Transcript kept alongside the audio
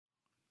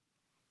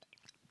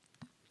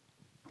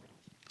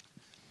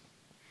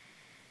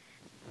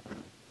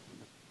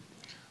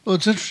Well,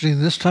 it's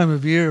interesting. This time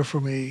of year for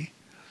me,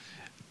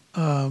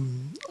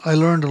 I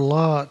learned a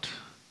lot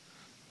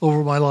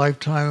over my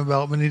lifetime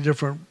about many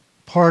different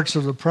parts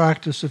of the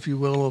practice, if you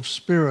will, of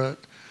spirit,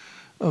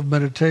 of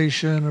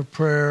meditation, of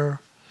prayer.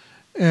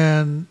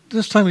 And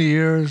this time of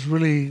year is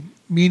really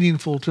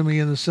meaningful to me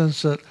in the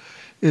sense that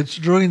it's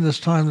during this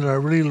time that I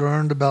really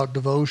learned about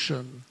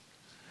devotion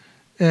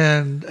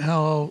and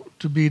how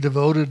to be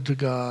devoted to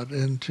God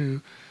and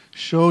to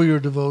show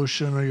your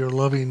devotion or your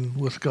loving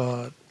with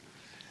God.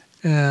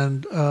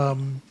 And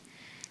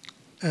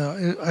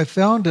I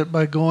found it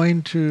by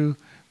going to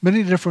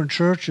many different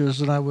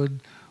churches, and I would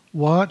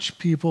watch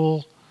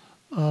people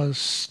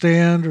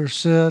stand or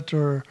sit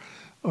or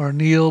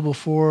kneel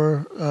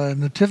before a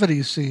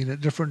nativity scene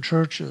at different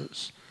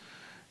churches.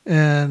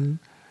 And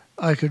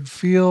I could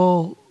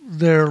feel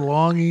their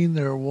longing,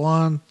 their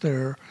want,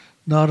 their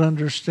not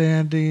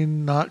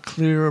understanding, not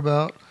clear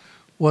about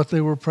what they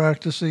were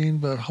practicing,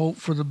 but hope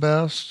for the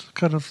best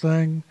kind of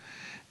thing.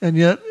 And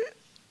yet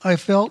I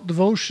felt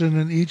devotion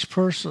in each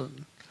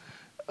person,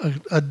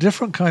 a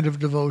different kind of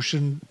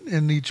devotion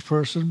in each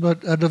person,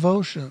 but a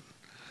devotion.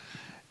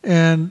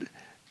 And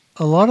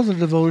a lot of the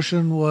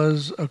devotion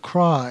was a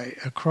cry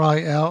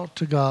out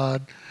to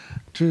God,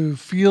 to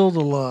feel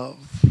the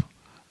love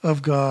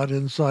of God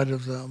inside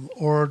of them,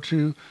 or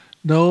to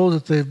know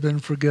that they've been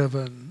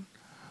forgiven,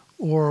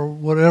 or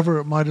whatever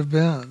it might have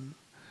been.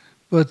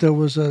 But there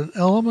was an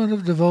element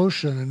of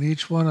devotion in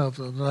each one of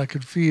them that I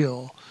could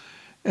feel.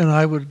 And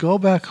I would go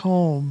back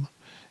home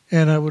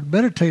and I would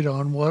meditate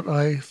on what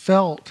I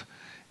felt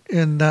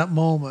in that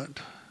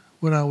moment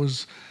when I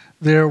was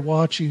there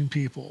watching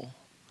people.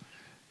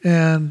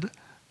 And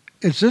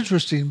it's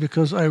interesting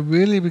because I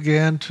really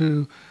began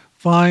to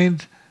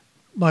find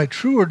my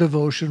truer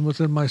devotion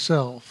within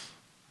myself.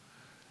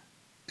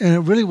 And it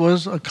really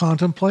was a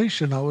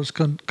contemplation. I was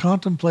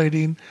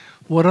contemplating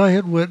what I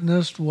had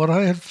witnessed, what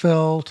I had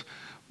felt,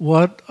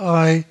 what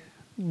I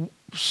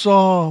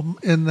saw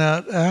in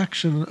that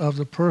action of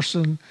the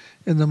person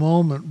in the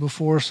moment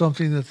before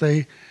something that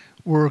they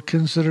were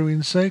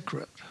considering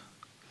sacred.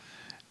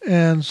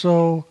 And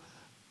so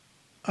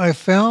I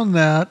found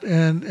that,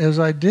 and as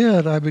I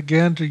did, I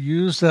began to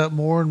use that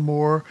more and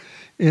more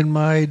in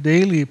my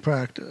daily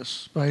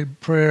practice, by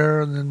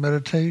prayer and then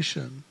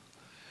meditation.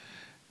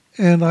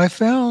 And I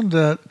found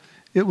that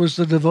it was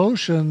the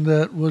devotion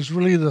that was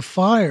really the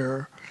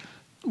fire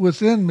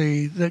within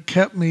me that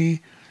kept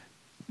me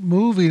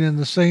moving in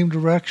the same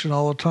direction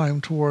all the time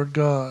toward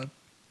God.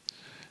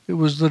 It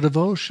was the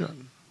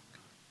devotion.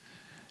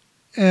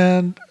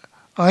 And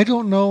I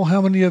don't know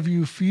how many of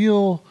you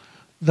feel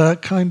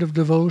that kind of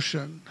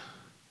devotion.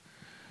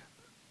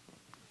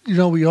 You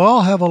know, we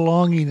all have a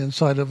longing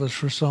inside of us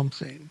for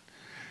something.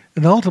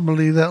 And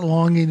ultimately, that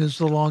longing is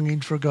the longing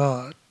for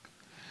God.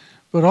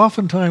 But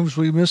oftentimes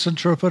we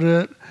misinterpret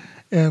it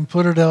and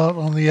put it out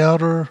on the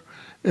outer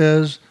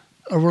as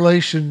a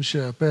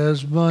relationship,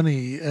 as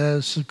money,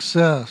 as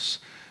success,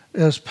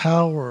 as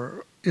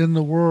power in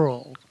the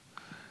world.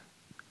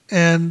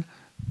 And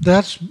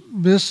that's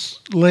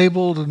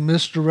mislabeled and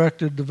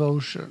misdirected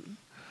devotion.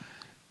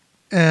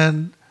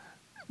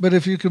 But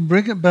if you can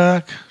bring it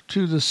back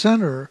to the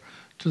center,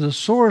 to the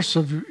source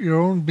of your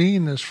own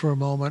beingness for a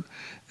moment,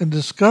 and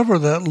discover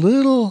that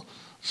little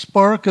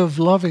spark of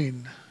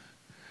loving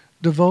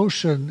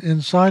devotion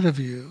inside of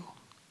you,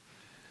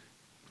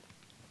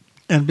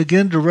 and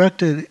begin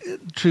directed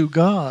to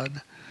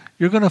God,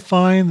 you're going to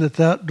find that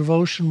that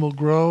devotion will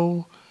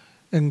grow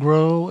and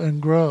grow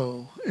and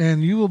grow,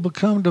 and you will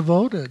become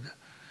devoted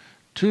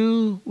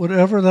to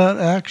whatever that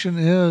action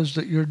is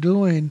that you're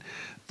doing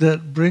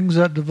that brings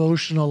that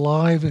devotion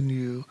alive in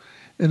you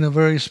in a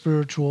very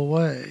spiritual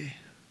way.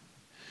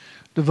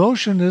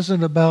 Devotion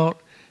isn't about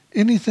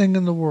anything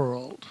in the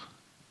world.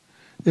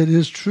 It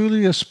is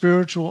truly a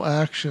spiritual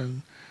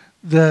action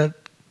that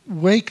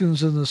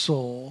wakens in the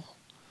soul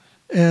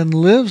and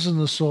lives in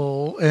the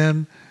soul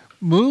and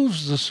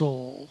moves the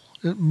soul.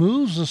 It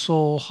moves the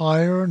soul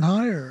higher and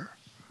higher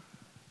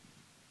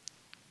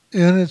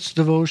in its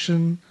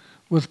devotion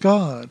with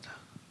God.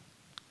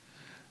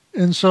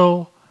 And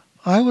so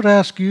I would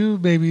ask you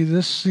maybe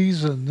this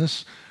season,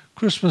 this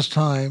Christmas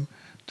time,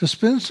 to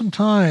spend some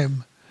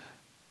time,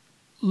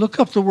 look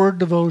up the word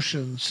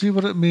devotion, see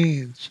what it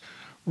means.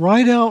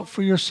 Write out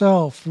for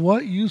yourself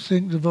what you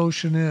think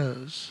devotion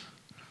is.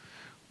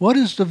 What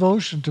is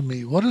devotion to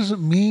me? What does it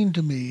mean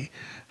to me?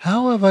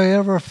 How have I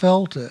ever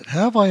felt it?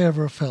 Have I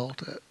ever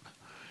felt it?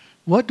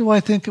 What do I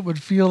think it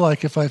would feel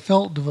like if I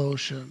felt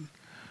devotion?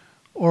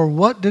 Or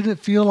what did it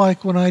feel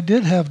like when I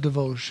did have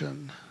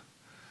devotion?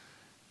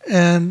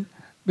 And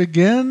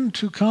begin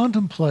to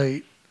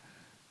contemplate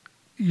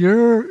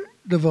your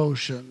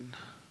devotion,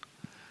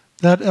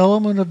 that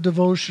element of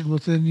devotion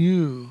within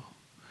you.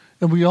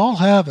 And we all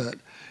have it.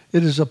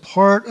 It is a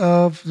part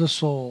of the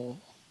soul.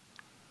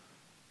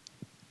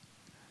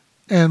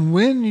 And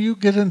when you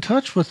get in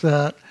touch with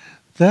that,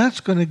 that's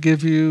going to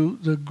give you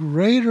the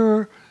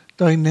greater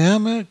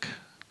dynamic,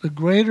 the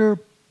greater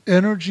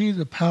energy,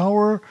 the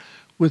power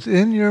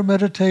within your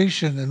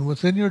meditation and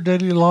within your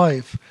daily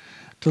life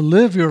to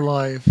live your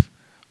life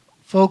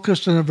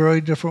focused in a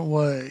very different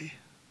way.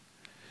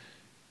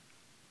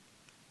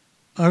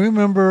 I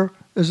remember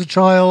as a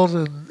child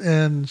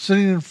and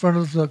sitting in front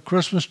of the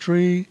Christmas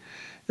tree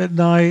at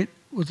night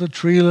with the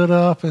tree lit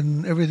up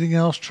and everything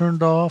else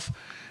turned off,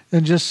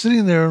 and just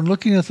sitting there and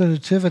looking at the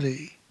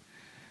nativity.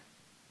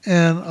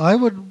 And I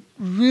would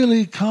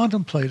really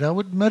contemplate, I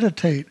would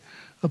meditate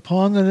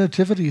upon the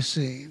nativity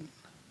scene.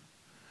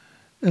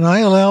 And I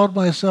allowed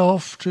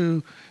myself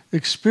to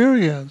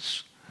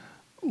experience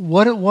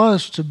what it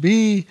was to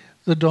be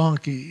the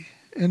donkey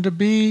and to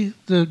be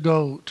the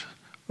goat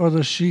or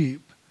the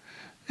sheep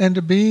and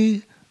to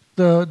be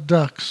the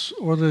ducks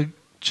or the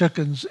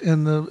chickens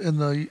in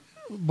the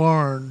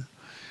barn,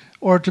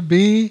 or to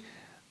be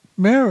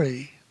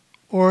Mary,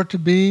 or to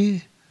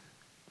be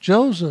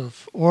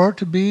Joseph, or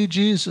to be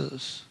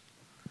Jesus.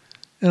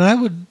 And I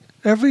would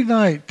every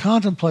night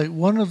contemplate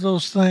one of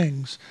those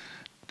things,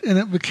 and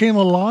it became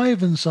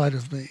alive inside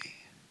of me.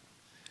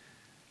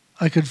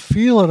 I could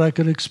feel it, I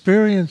could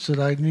experience it,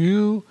 I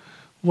knew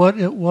what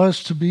it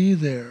was to be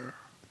there.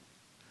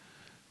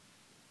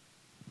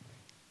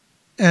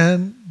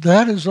 And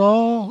that is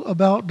all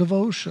about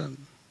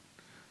devotion.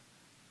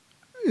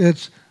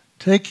 It's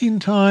taking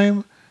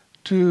time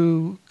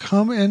to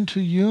come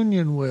into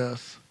union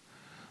with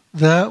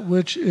that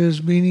which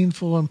is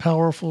meaningful and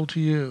powerful to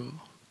you.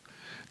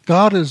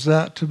 God is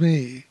that to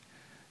me.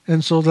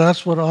 And so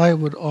that's what I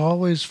would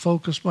always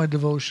focus my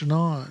devotion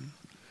on.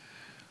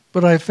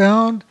 But I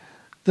found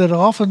that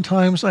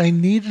oftentimes I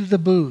needed a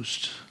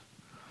boost.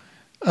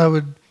 I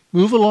would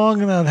move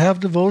along and I'd have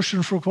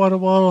devotion for quite a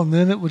while, and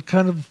then it would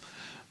kind of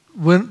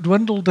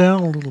dwindle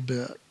down a little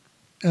bit.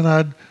 And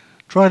I'd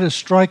try to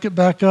strike it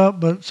back up,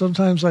 but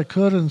sometimes I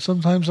could and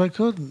sometimes I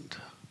couldn't.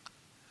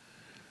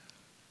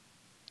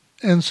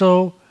 And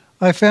so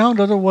I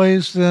found other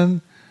ways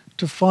then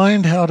to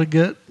find how to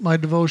get my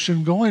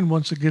devotion going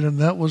once again, and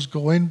that was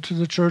going to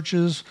the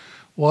churches,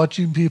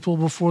 watching people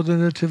before the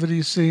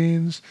nativity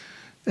scenes,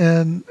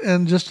 and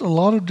just a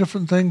lot of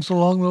different things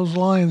along those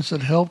lines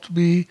that helped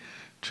me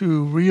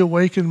to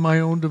reawaken my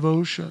own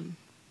devotion.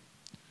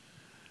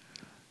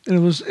 And it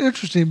was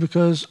interesting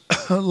because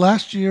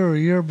last year or a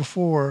year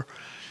before,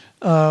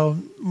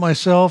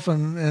 myself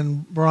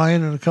and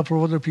Brian and a couple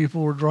of other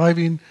people were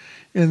driving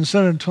in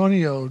San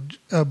Antonio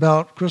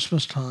about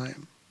Christmas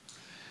time.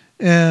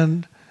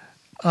 And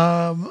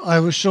I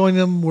was showing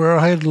them where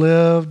I had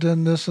lived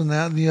and this and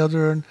that and the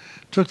other, and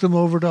took them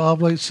over to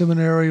Oblate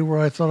Seminary, where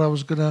I thought I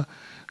was going to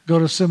go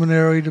to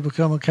seminary to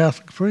become a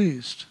Catholic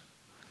priest.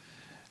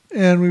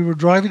 And we were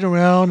driving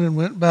around and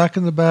went back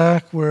in the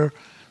back where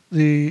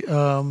the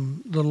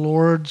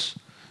Lord's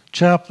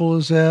chapel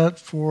is at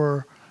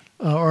for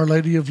Our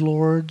Lady of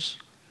Lourdes.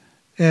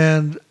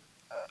 And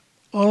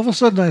all of a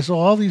sudden I saw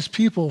all these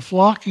people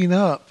flocking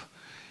up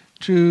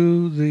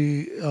to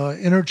the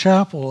inner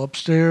chapel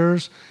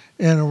upstairs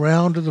and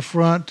around to the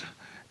front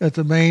at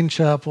the main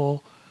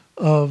chapel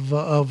of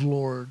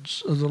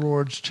Lourdes, of the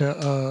Lourdes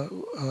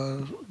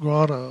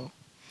grotto.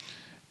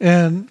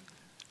 And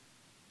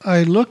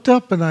I looked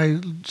up and I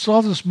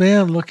saw this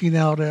man looking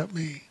out at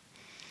me.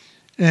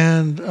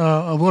 And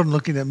I wasn't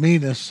looking at me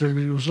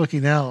necessarily, he was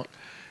looking out.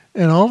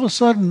 And all of a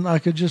sudden, I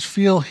could just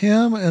feel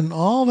him and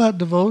all that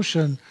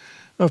devotion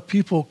of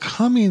people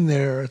coming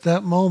there at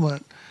that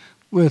moment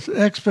with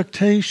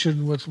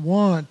expectation, with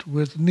want,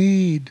 with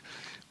need,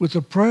 with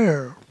a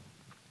prayer.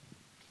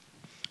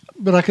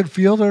 But I could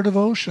feel their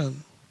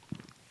devotion.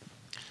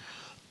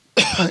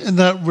 And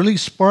that really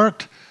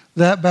sparked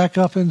that back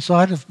up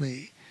inside of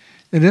me.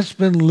 And it's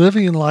been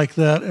living like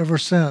that ever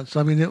since.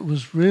 I mean, it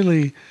was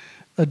really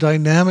a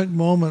dynamic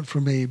moment for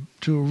me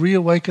to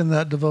reawaken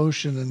that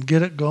devotion and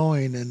get it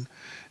going,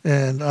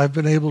 and I've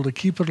been able to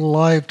keep it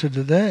alive to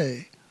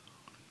today.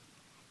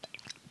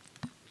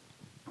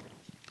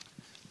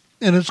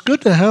 And it's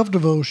good to have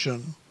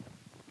devotion.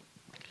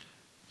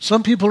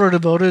 Some people are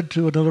devoted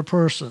to another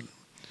person.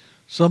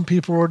 Some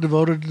people are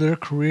devoted to their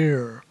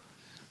career.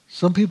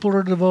 Some people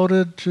are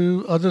devoted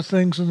to other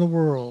things in the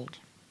world.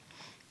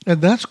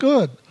 And that's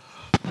good.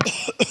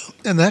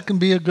 And that can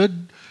be a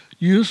good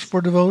use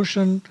for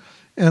devotion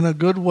and a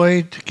good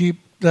way to keep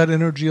that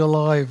energy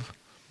alive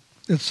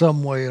in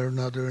some way or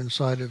another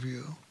inside of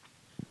you.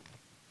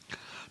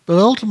 But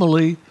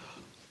ultimately,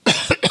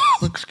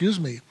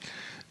 excuse me,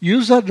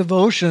 use that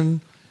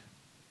devotion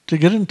to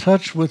get in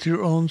touch with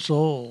your own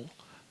soul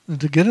and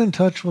to get in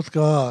touch with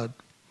God,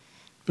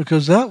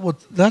 because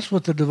that's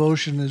what the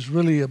devotion is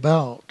really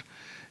about.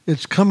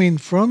 It's coming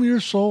from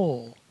your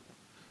soul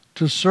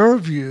to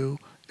serve you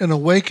and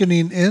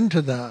awakening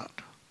into that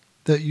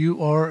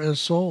you are as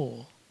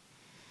soul.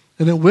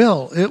 And it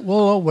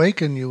will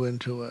awaken you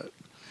into it.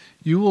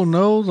 You will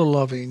know the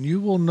loving, you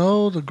will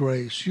know the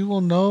grace, you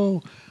will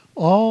know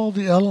all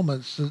the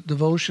elements that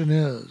devotion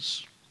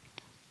is.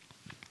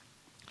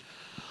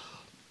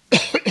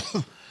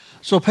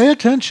 So pay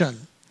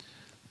attention.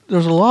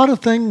 There's a lot of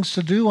things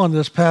to do on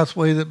this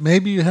pathway that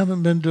maybe you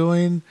haven't been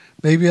doing.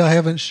 Maybe I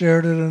haven't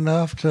shared it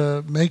enough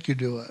to make you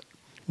do it.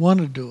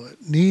 Want to do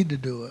it, need to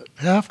do it,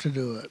 have to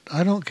do it.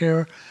 I don't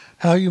care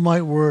how you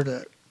might word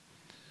it.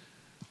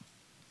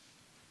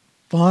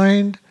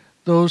 Find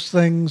those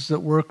things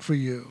that work for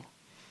you.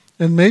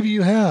 And maybe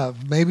you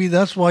have. Maybe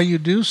that's why you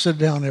do sit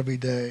down every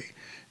day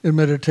in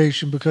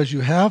meditation, because you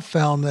have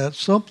found that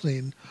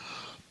something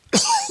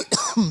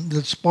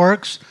that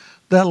sparks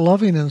that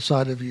loving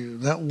inside of you,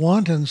 that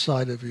want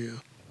inside of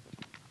you,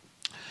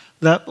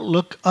 that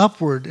look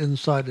upward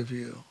inside of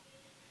you.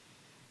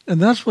 And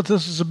that's what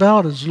this is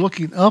about, is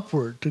looking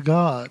upward to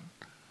God,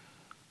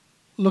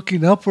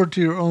 looking upward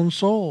to your own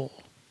soul,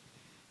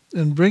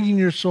 and bringing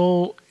your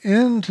soul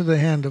into the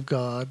hand of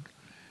God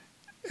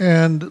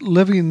and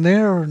living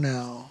there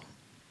now.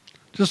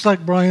 Just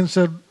like Brian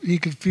said, he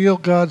could feel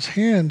God's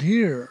hand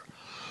here.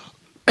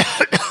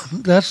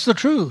 That's the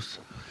truth.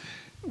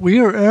 We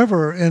are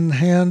ever in the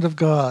hand of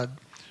God.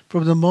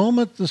 From the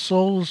moment the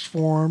soul is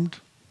formed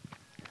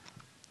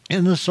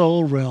in the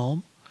soul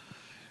realm,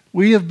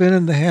 we have been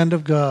in the hand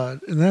of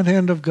God. And that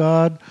hand of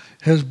God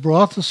has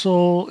brought the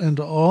soul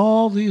into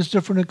all these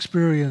different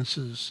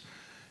experiences,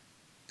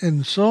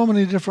 in so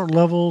many different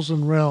levels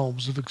and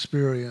realms of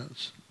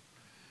experience.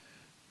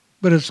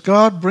 But it's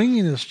God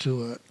bringing us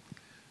to it,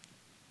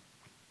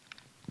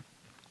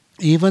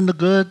 even the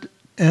good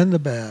and the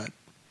bad,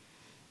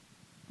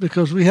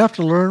 because we have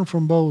to learn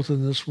from both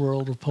in this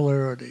world of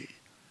polarity.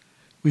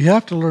 We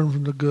have to learn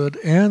from the good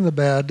and the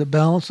bad to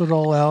balance it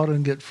all out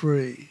and get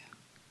free.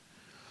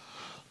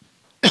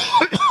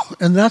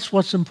 And that's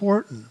what's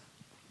important,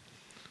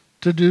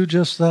 to do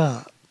just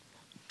that,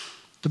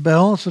 to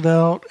balance it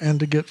out and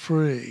to get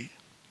free.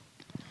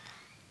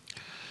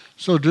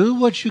 So do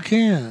what you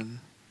can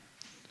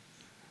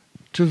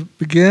to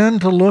begin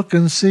to look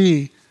and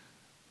see,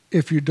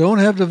 if you don't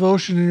have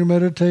devotion in your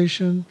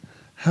meditation,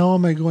 how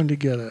am I going to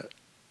get it?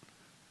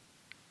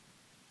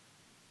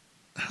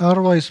 How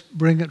do I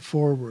bring it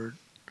forward?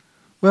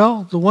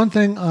 Well, the one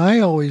thing I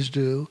always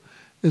do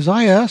is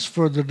I ask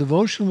for the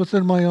devotion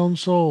within my own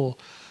soul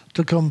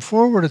to come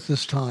forward at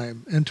this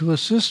time and to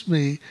assist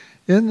me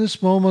in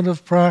this moment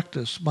of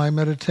practice, my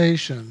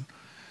meditation,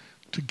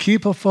 to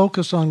keep a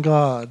focus on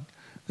God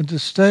and to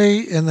stay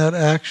in that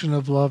action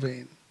of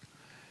loving,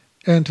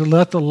 and to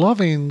let the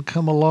loving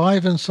come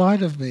alive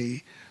inside of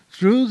me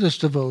through this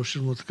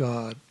devotion with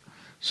God,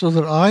 so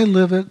that I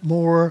live it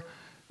more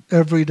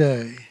every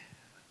day.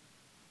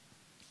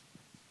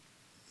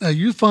 Now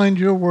you find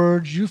your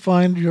words, you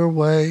find your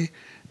way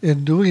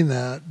in doing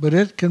that, but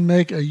it can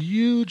make a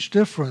huge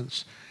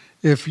difference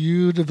if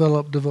you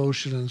develop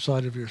devotion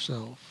inside of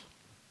yourself.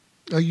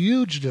 A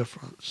huge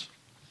difference.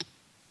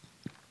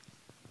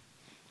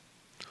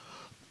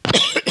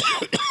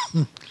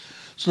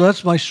 So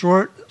that's my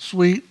short,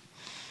 sweet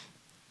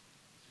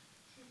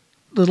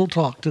little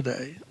talk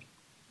today.